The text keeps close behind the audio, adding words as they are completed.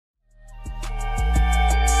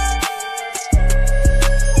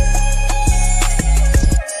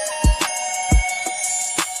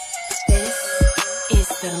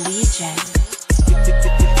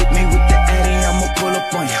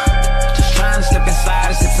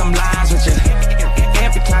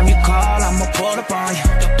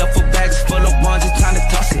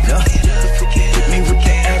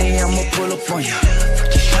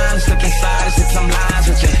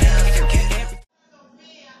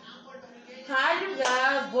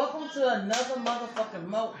Welcome to another motherfucking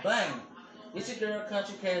mukbang. It's your girl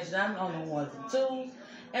Country Cash Diamond on the ones and twos.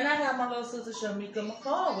 And I have my little sister Shemika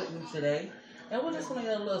Mccall with me today. And we're just gonna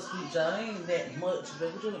get a little sweet, y'all. It ain't that much, but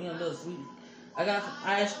we're just gonna get a little sweet. I got some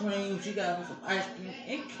ice cream, she got some ice cream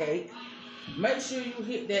and cake. Make sure you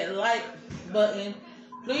hit that like button.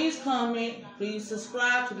 Please comment, please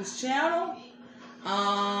subscribe to this channel.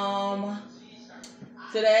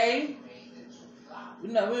 Today, we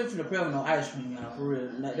ain't finna prepare no ice cream, y'all, for real.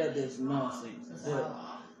 That's nonsense. But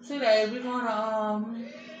today, we're gonna,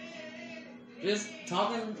 just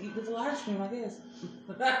talk and eat this little ice cream, I guess.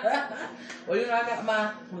 Well, you know, I got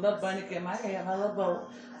my little bunny in my hair, my little bow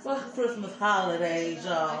for Christmas holidays,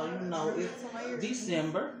 y'all. You know, it's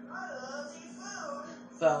December.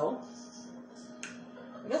 So,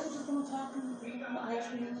 I guess we're just gonna talk and eat my ice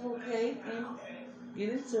cream, okay, and get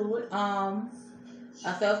into it.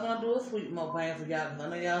 I said I was gonna do a sweet mukbang for y'all because I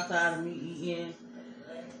know y'all tired of me eating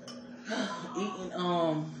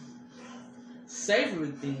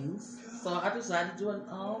savory things. So I decided to do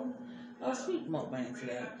a sweet mukbang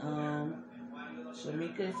today.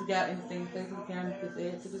 Shemika, if you got anything to say to the camera, just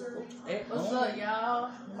add to this. What's up,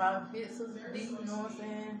 y'all? My big sister D, you know what I'm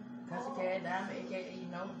saying? Country Cash Diamond, aka, you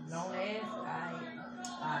know, known as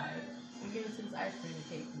we get into this ice cream and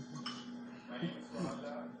cake.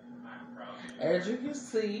 As you can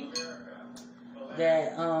see,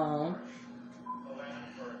 that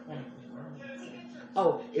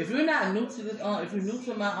if you're not new to this, if you're new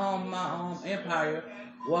to my empire,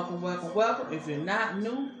 welcome, welcome, welcome. If you're not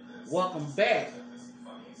new, welcome back.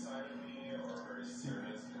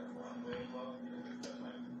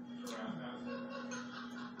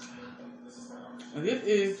 And this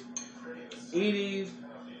is Edie's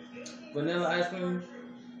vanilla ice cream,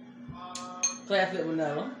 classic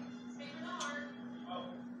vanilla.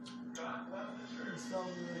 So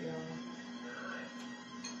good, y'all.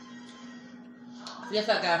 Yes,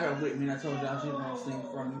 I got her with me, and I told y'all she's gonna sing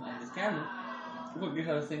from this camera. We're gonna get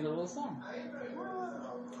her to sing a little song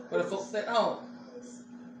for the folks at home.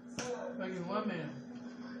 Wait 1 minute.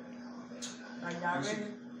 Are y'all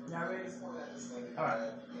ready? Y'all ready? All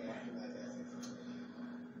right.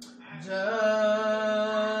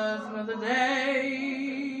 Just another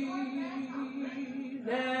day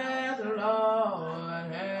that the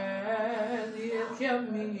Lord has kept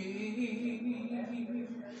me.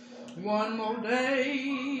 One more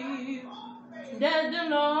day that the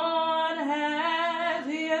Lord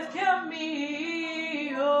has kept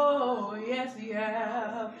me. Oh, yes, He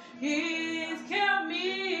has. He's kept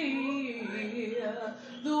me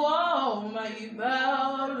through all my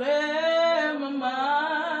battle and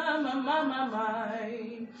my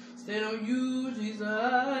mind. Stay on you,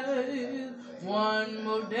 Jesus. One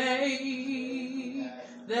more day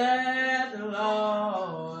that the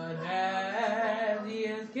Lord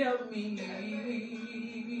has kept me.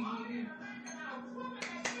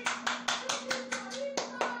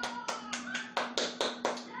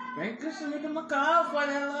 Thank you, Shemika Mccall, for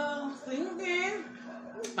that singing.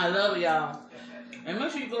 I love y'all. And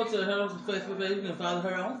make sure you go to her Facebook page. You can follow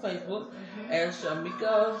her on Facebook as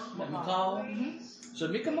Shemika Mccall.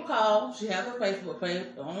 Shemika Mccall. She has a Facebook page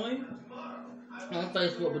only on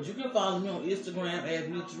Facebook, but you can follow me on Instagram as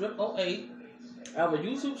MeTrip08. I have a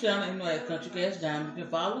YouTube channel, you know, as Country Cash Diamond. You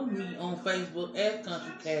can follow me on Facebook as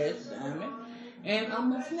Country Cash Diamond, and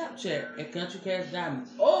I'm on Snapchat at Country Cash Diamond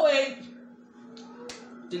 08.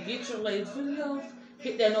 To get your latest videos,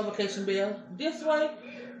 hit that notification bell this way.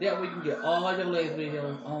 That way you can get all your latest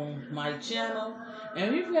videos on my channel.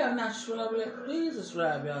 And if you have not subscribed yet, please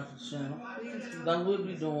subscribe y'all to the channel. I will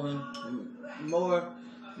be doing more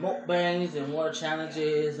mukbangs and more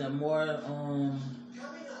challenges and more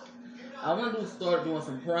I want to start doing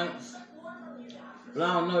some pranks. But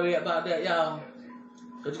I don't know yet about that, y'all.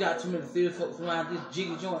 Cause you got too many serious folks around this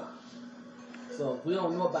jiggy joint. So we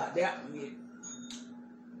don't know about that yet.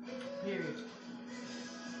 Period.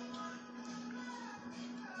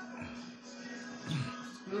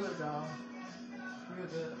 Good, y'all. Real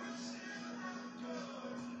good.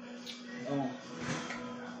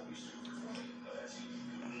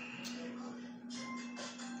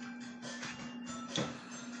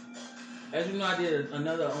 As you know, I did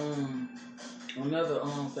another thing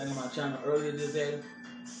on my channel earlier this day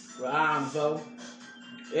where I'm so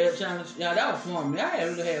air challenge. Yeah, that was fun. I had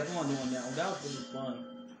really had fun doing that one. That was really fun.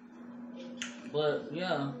 But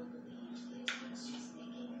yeah,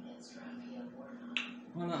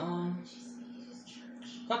 I'm gonna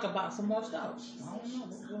talk about some more stuff. I don't know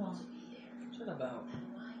what's going on. Shut about.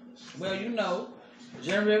 Well, you know,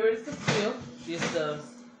 January the 5th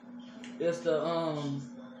is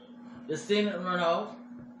the Senate runoff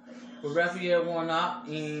for Raphael Warnock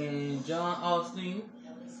and John Austin.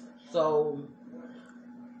 So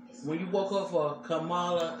when you woke up for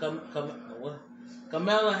Kamala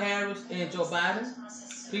Harris and Joe Biden,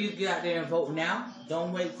 please get out there and vote now.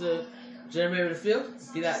 Don't wait till January the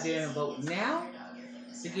 5th. Get out there and vote now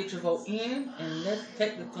to get your vote in, and let's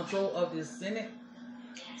take the control of this Senate.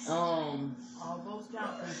 All votes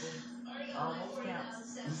count, people. All votes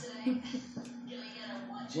count.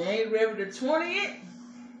 January the 20th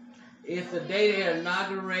is the day they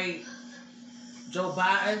inaugurate Joe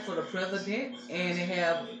Biden for the president, and they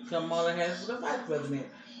have Kamala Harris for the vice president.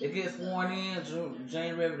 They get sworn in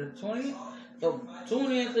January the 20th. So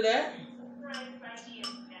tune in to that.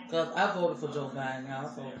 Because I voted for Joe Biden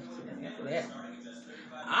now, so tune in for that.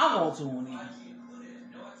 I won't tune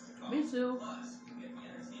in. Me too.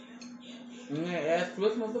 And as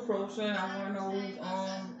Christmas approaching, I want to know,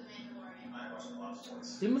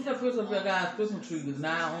 see Mr. Christmas guys' Christmas tree is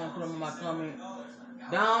now. I'm going to put them in my comment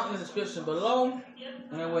down in the description below.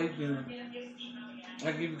 And that way you can,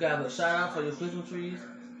 I give you guys a shout out for your Christmas trees.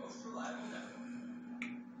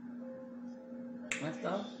 And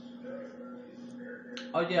stuff.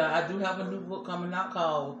 Oh yeah, I do have a new book coming out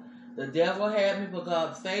called The Devil Had Me But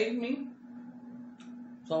God Saved Me.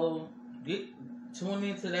 So tune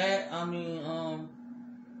into that. I mean,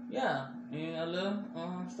 yeah, and a little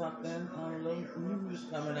something, a little news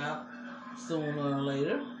coming out sooner or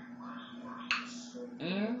later.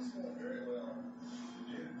 And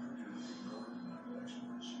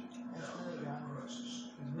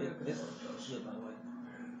this is good, by the way.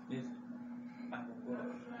 This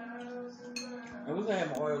and we can have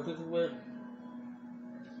my Oreo cookies with it.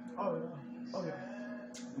 Oh yeah. Oh yeah.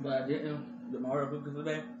 But I didn't get my Oreo cookies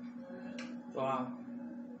today. So how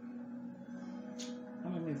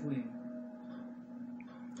many minutes we?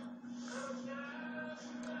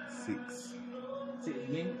 6. 6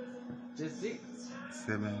 minutes? Just 6?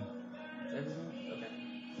 7. 7 minutes? Okay.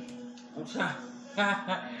 I'm trying.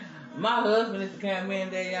 My husband is the cameraman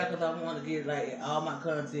there, y'all, because I want to get like all my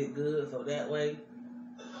content good, so that way,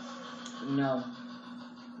 you know,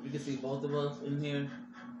 you can see both of us in here.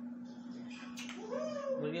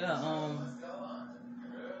 But yeah,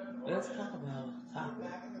 let's talk about a topic.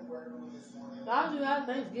 How was you guys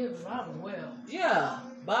Thanksgiving? I was well. Yeah.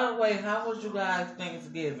 By the way, how was you guys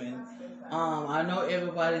Thanksgiving? I know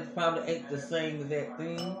everybody probably ate the same exact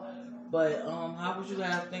thing, but how was you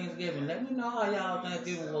guys Thanksgiving? Let me know how y'all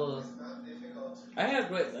Thanksgiving was. I had a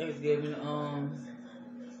great Thanksgiving.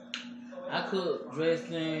 I cooked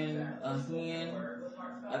dressing, a hen.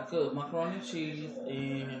 I cooked macaroni and cheese,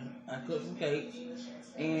 and I cooked some cakes,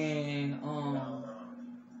 and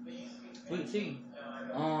sweet tea.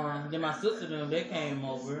 Then my sister and them, they came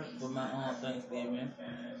over for my Thanksgiving,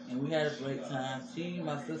 and we had a great time.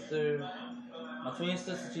 My twin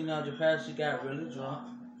sister, she got really drunk,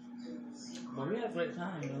 but we had a great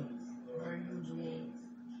time, though. Very usual.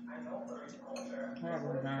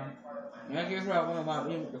 And I gave her one of my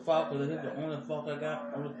the fork, because it's the only fork I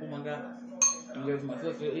got, only spoon I got, and gave it to my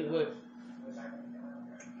sister to eat with.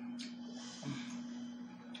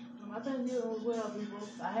 My Thanksgiving was well, people.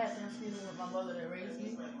 I had Thanksgiving with my mother that raised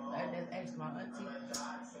me. I just asked my auntie,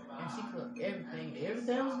 and she cooked everything.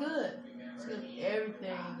 Everything was good. She cooked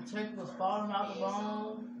everything. The turkey was falling out the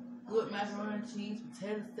bone. Good macaroni and cheese,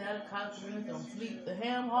 potato salad, collard greens on fleek, the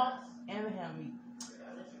ham hock, and the ham meat.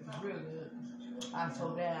 It was real good. I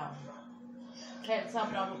so down. Had to top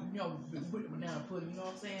it off with, with the banana pudding, you know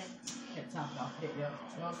what I'm saying? Had to top it off with that,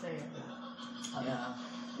 you know what I'm saying? Yeah.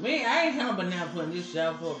 I ain't had no banana pudding this year, I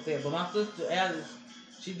was upset. But my sister Alice,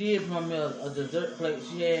 she did bring me a dessert plate.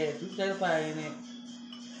 She had sweet potato pie in it.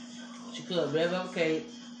 She cooked red velvet cake,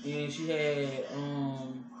 and she had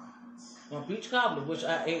my peach cobbler, which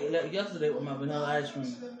I ate yesterday with my vanilla ice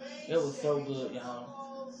cream. It was so good,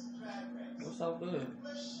 y'all. It was so good.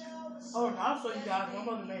 Oh, and also, you guys, my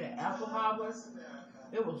mother made an apple cobbler.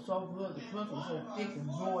 It was so good. The crust was so thick and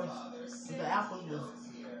moist. And the apple was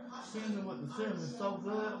seasoned with the cinnamon so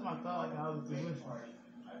good. Oh my God, y'all, it was delicious.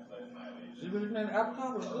 She really made an apple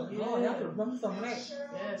cobbler? Yeah. Oh, y'all could have done some of that.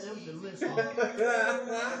 Yes, it was delicious.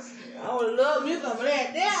 I would love me some of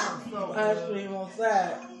that down. So Ice cream on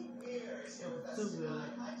side. It was too good.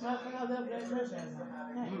 I forgot that fresh apple.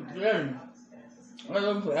 Yeah. I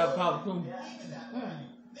love for apple cobbler too.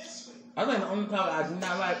 I think the only color I do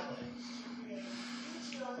not like,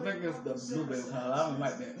 I think it's the blueberry color. I don't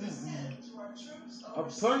like that.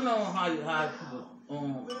 Depending on how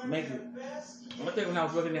people make it. I think when I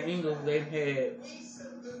was working at Ingles, they had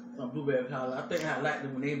some blueberry color. I think I liked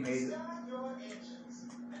it when they made it.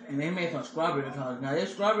 And they made some strawberry color. Now,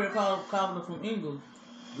 this strawberry color from Ingles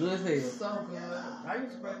Good as hell. So good. I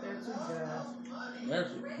used to work there too, guys. That's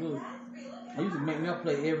good. I used to make me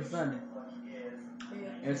play every Sunday.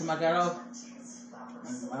 Yeah. Every time I got off,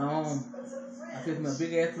 my own, I fixed me a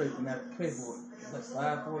big ass plate and I paid for it. It's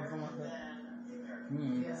like $5.40, something like that.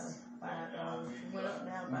 Yeah, $5. She went up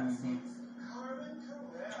now about $6.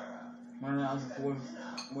 $1.40.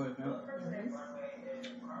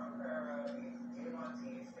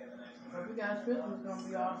 If you guys Christmas is gonna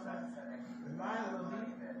be awesome. Mine will be.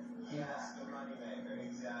 Yeah.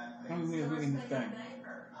 How many are in this thing?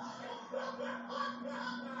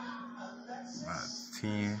 About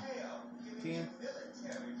 10. 10?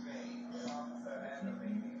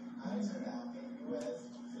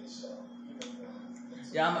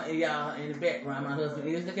 Y'all in the background, my husband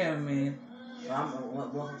is the cameraman. So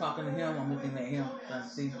once I'm talking to him, I'm looking at him trying to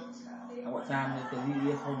see what time it is, because he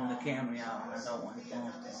is holding the camera, y'all, and I don't want his phone to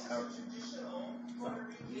hurt. So,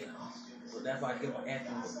 yeah. So that's why I kept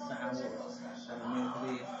asking what the time was.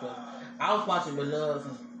 Because I was watching with Love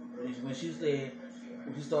when she said,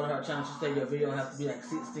 when she started her channel, she said your video has to be like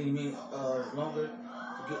 16 minutes longer to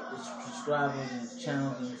get the subscribers and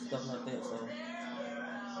channels and stuff like that. So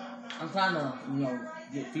I'm trying to,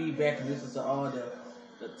 get feedback and listen to all the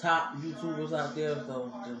top YouTubers out there,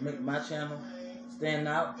 so to make my channel stand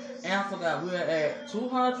out. And I forgot, we're at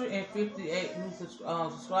 258 new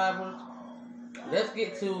subscribers. Let's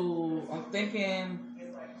get to, I'm thinking,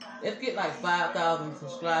 let's get like 5,000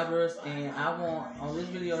 subscribers, and I want, on this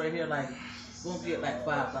video right here, like, we're gonna get like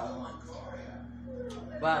 5,000 likes.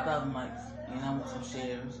 5,000 likes, and I want some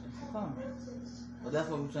shares and some comments. But that's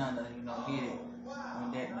what we're trying to, get it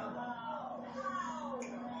on that note.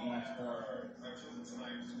 And stuff.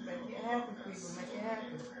 Make it happen, people. Make it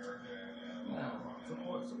happen. Yeah.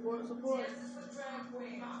 Support.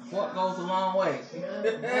 Support goes a long way. Yeah,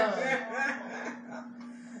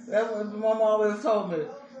 That's what my mom always told me.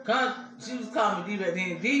 She was calling me D back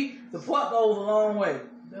then. D, support goes a long way.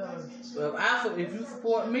 So if you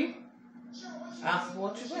support me, I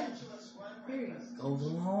support you back. Period. Goes a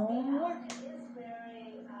long way.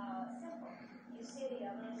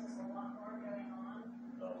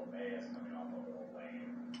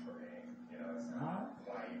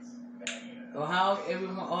 So how's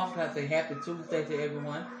everyone off? I say happy Tuesday to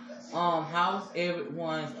everyone. How's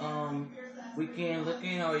everyone's weekend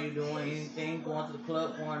looking? Are you doing anything? Going to the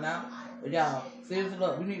club, going out? But y'all, seriously,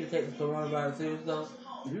 look, we need to take the coronavirus serious though.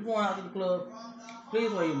 If you're going out to the club,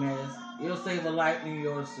 please wear your mask. It'll save a life in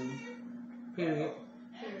yours too. Period.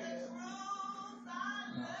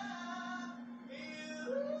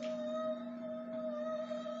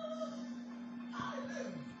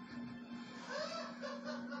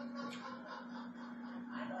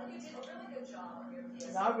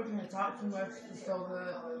 I really can't talk too much. It's so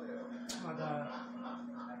good. Oh my God.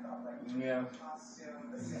 Yeah.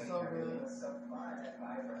 It's so good.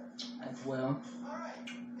 As well.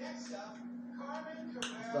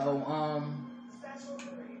 So,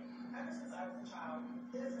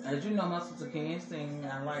 as you know, my sister can sing.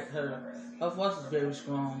 I like her. Her voice is very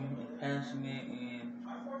strong and passionate and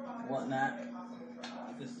whatnot.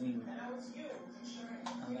 You can sing. I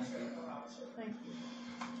like it. Thank you.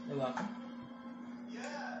 You're welcome.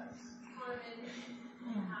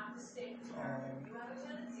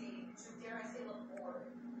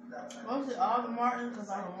 What was it? All the Martins? Because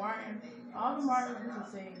I'm a Martin. All the Martins we can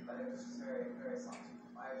sing.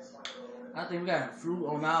 I think we got a flute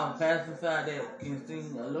on our passenger side that can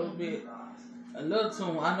sing a little bit, a little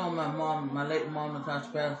tune. I know my late mom, Natasha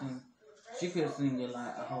Patterson, she could sing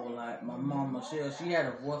a whole lot. My mom, Michelle, she had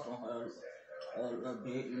a voice on her a little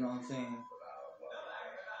bit, you know what I'm saying?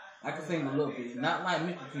 I can sing a little bit. Not like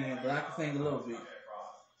Mika can, but I can sing a little bit.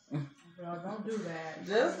 Bro, don't do that.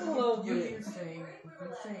 Just a little bit. You can sing. You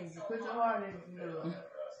can sing. You put your heart in it.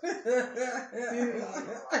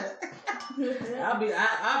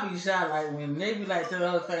 I'll be shy like when they be like tell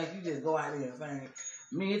other things, you just go out there and sing.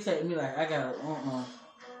 Me, it take me like I gotta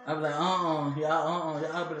I be like y'all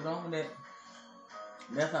better don't do that.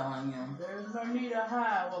 That's how I am. There's no need to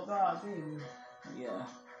hide what God gave you. Yeah.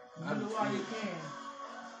 You do all you can.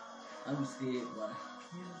 I'm scared, boy.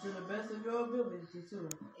 Use it to the best of your ability too.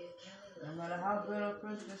 No matter how good a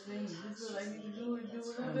person can sing, you feel like you can do a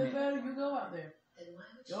little bit better, you go out there.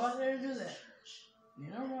 Go out there and do that. You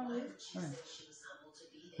know what I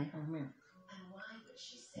mean?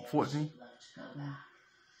 14.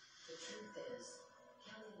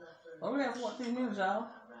 Well, we have 14 minutes, y'all.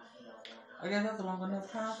 I guess that's a long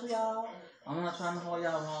enough time for y'all. I'm not trying to hold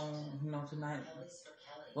y'all long, tonight.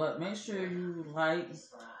 But make sure you like,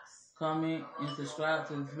 comment, and subscribe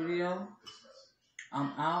to this video.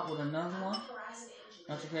 I'm out with another one.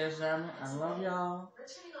 Country Cash Diamond, I love y'all.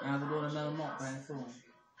 And I'll be doing another mukbang soon.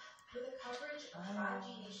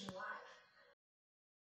 Bye.